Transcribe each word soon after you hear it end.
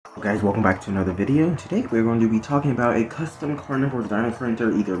Guys, welcome back to another video. Today we're going to be talking about a custom carnivores dinosaur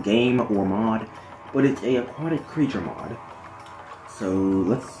hunter, either game or mod, but it's a aquatic creature mod. So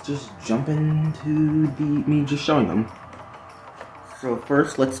let's just jump into me just showing them. So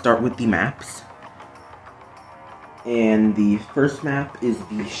first let's start with the maps. And the first map is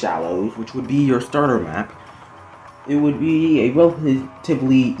the Shallows, which would be your starter map. It would be a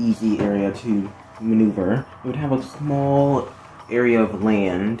relatively easy area to maneuver. It would have a small area of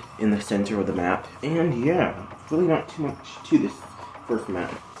land in the center of the map, and yeah, really not too much to this first map.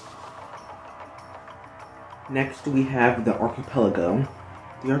 Next we have the Archipelago.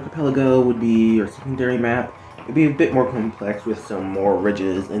 The Archipelago would be your secondary map. It would be a bit more complex with some more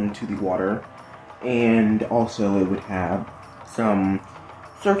ridges into the water, and also it would have some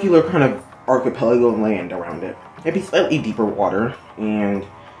circular kind of archipelago land around it. It'd be slightly deeper water and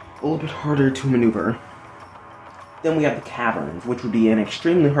a little bit harder to maneuver. Then we have the Caverns, which would be an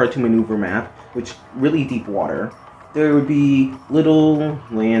extremely hard to maneuver map, which really deep water. There would be little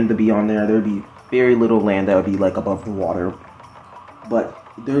land to be on there. There would be very little land that would be like above the water. But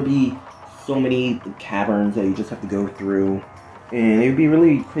there would be so many caverns that you just have to go through. And it would be a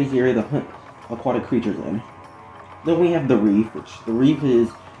really crazy area to hunt aquatic creatures in. Then we have the Reef, which the Reef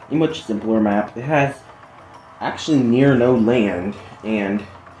is a much simpler map. It has actually near no land, and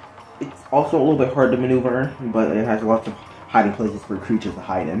it's also a little bit hard to maneuver, but it has lots of hiding places for creatures to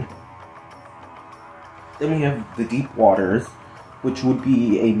hide in. Then we have the Deep Waters, which would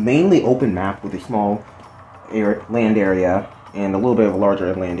be a mainly open map with a small land area and a little bit of a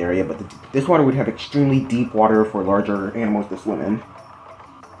larger land area, but this water would have extremely deep water for larger animals to swim in.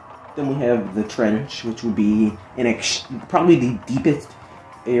 Then we have the Trench, which would be probably the deepest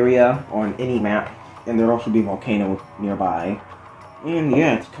area on any map, and there'd also be a volcano nearby. And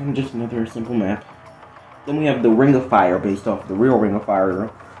yeah, it's kind of just another simple map. Then we have the Ring of Fire, based off the real Ring of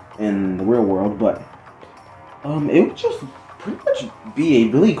Fire in the real world, but it would just pretty much be a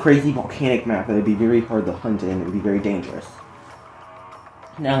really crazy volcanic map that would be very hard to hunt in. It would be very dangerous.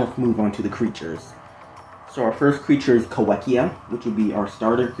 Now let's move on to the creatures. So our first creature is Kawekia, which would be our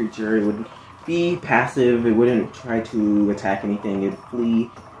starter creature. It would be passive. It wouldn't try to attack anything. It'd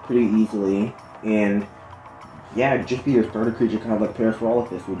flee pretty easily, and yeah, it'd just be your starter creature, kind of like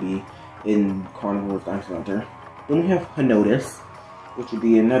Parasaurolophus would be in Carnivores Dinosaur Hunter. Then we have Henotus, which would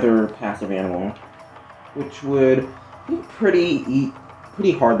be another passive animal, which would be pretty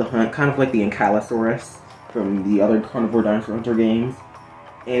hard to hunt, kind of like the Ankylosaurus from the other Carnivore Dinosaur Hunter games,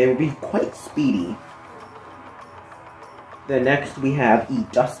 and it would be quite speedy. Then next we have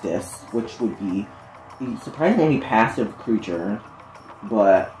Edustus, which would be a surprisingly passive creature,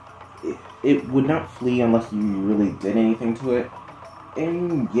 but it would not flee unless you really did anything to it.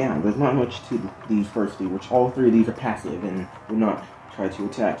 And yeah, there's not much to these first three, which all three of these are passive and would not try to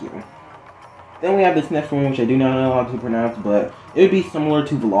attack you. Then we have this next one, which I do not know how to pronounce, but it would be similar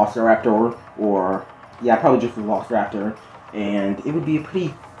to Velociraptor, or yeah, probably just Velociraptor, and it would be a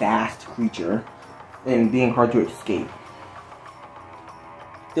pretty fast creature and being hard to escape.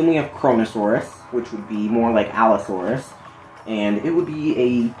 Then we have Kronosaurus, which would be more like Allosaurus, and it would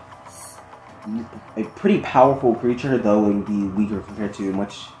be a pretty powerful creature, though it would be weaker compared to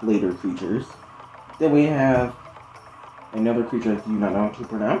much later creatures. Then we have another creature I do not know how to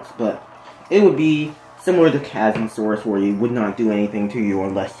pronounce, but it would be similar to Chasmosaurus, where it would not do anything to you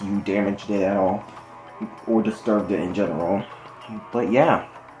unless you damaged it at all, or disturbed it in general. But yeah.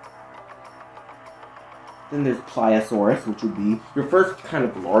 Then there's Pliosaurus, which would be your first kind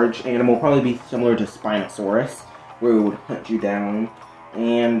of large animal, probably be similar to Spinosaurus, where it would hunt you down,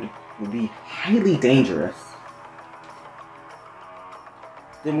 and would be highly dangerous.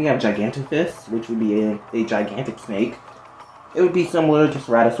 Then we have Gigantophis, which would be a gigantic snake. It would be similar to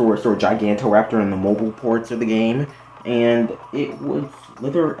Ceratosaurus or Gigantoraptor in the mobile ports of the game, and it would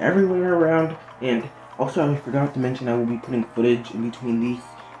slither everywhere around. And also, I forgot to mention, I will be putting footage in between these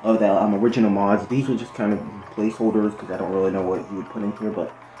of the original mods. These are just kind of placeholders because I don't really know what you would put in here,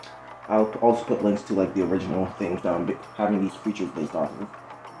 but I'll also put links to like the original things that I'm having these creatures based off of.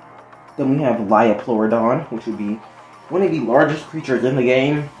 Then we have Lioplorodon, which would be one of the largest creatures in the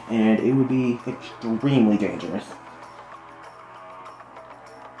game, and it would be extremely dangerous.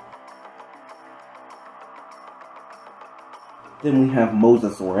 Then we have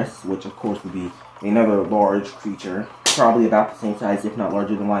Mosasaurus, which of course would be another large creature, probably about the same size, if not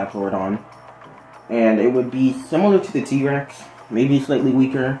larger than Lioplorodon. And it would be similar to the T-Rex, maybe slightly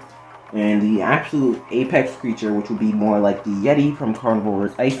weaker. And the absolute apex creature, which would be more like the Yeti from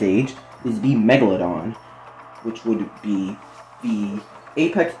Carnivores Ice Age, is the Megalodon, which would be the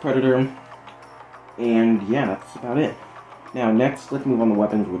apex predator. And yeah, that's about it. Now next, let's move on to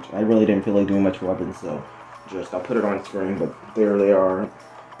weapons, which I really didn't feel like doing much for weapons, so I'll put it on screen, but there they are.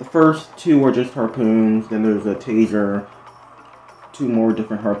 The first two are just harpoons, then there's a taser, two more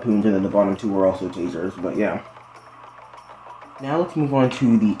different harpoons, and then the bottom two are also tasers, but yeah. Now let's move on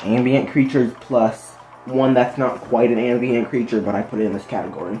to the ambient creatures, plus one that's not quite an ambient creature, but I put it in this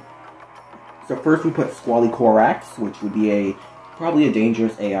category. So first we put Squalicorax, which would be probably a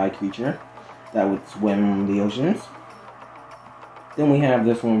dangerous AI creature that would swim the oceans. Then we have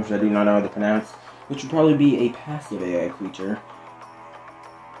this one, which I do not know how to pronounce, which would probably be a passive AI creature.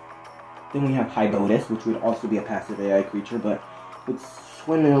 Then we have Hybotus, which would also be a passive AI creature, but would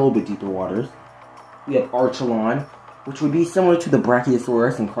swim in a little bit deeper waters. We have Archelon, which would be similar to the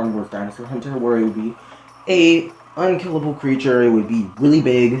Brachiosaurus in Carnivores Dinosaur Hunter, where it would be a unkillable creature. It would be really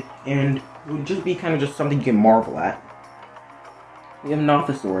big, and it would just be kind of just something you can marvel at. We have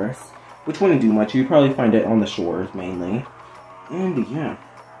Nothosaurus, which wouldn't do much. You'd probably find it on the shores, mainly. And yeah.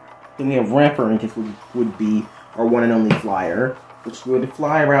 Then we have Rhamphorhynchus, which would be our one and only flyer, which would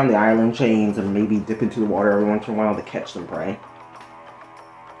fly around the island chains and maybe dip into the water every once in a while to catch some prey.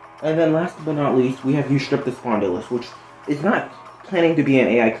 And then last but not least, we have Eustreptospondylus, which is not planning to be an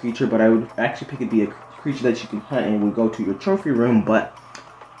AI creature, but I would actually pick it to be a creature that you can hunt and would go to your trophy room. But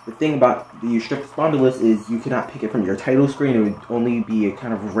the thing about the Eustreptospondylus is you cannot pick it from your title screen. It would only be a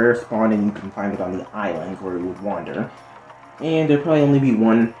kind of rare spawn, and you can find it on the island where it would wander. And there'd probably only be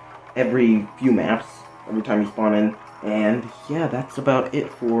one every few maps, every time you spawn in. And yeah, that's about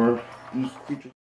it for these creatures.